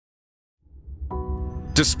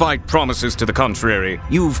Despite promises to the contrary,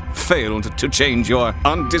 you've failed to change your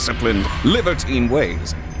undisciplined, libertine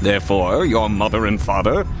ways. Therefore, your mother and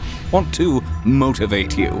father want to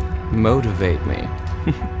motivate you. Motivate me?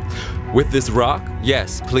 With this rock?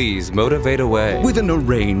 Yes, please, motivate away. With an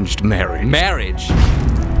arranged marriage. Marriage?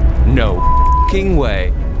 No f***ing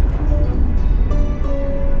way.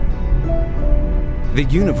 The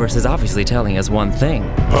universe is obviously telling us one thing.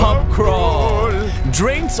 Pub crawl!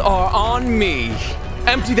 Drinks are on me.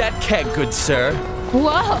 Empty that keg, good sir.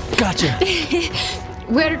 Whoa! Gotcha.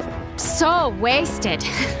 We're so wasted.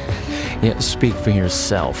 Yeah, speak for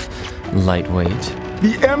yourself, lightweight.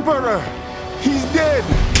 The Emperor! He's dead!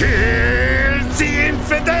 Kill the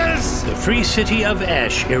infidels! The free city of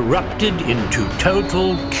Ash erupted into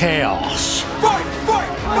total chaos. Fight!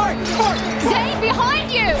 Fight! Fight! Fight! Zane,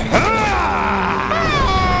 behind you!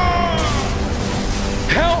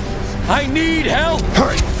 Help! I need help!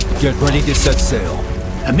 Hurry! Get ready to set sail.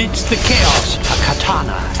 Amidst the chaos, a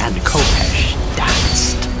katana and Kopesh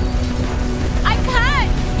danced. I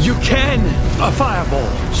can't! You can! A fireball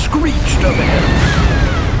screeched overhead.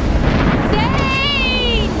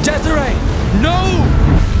 Zane! Desiree! No!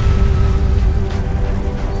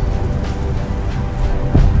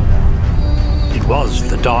 It was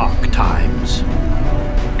the dark times.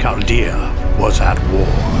 Chaldea was at war.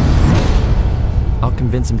 I'll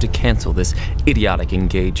convince him to cancel this idiotic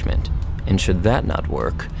engagement. And should that not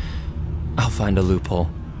work, I'll find a loophole.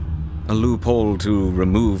 A loophole to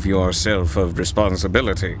remove yourself of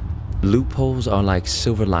responsibility. Loopholes are like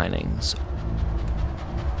silver linings.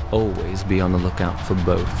 Always be on the lookout for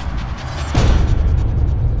both.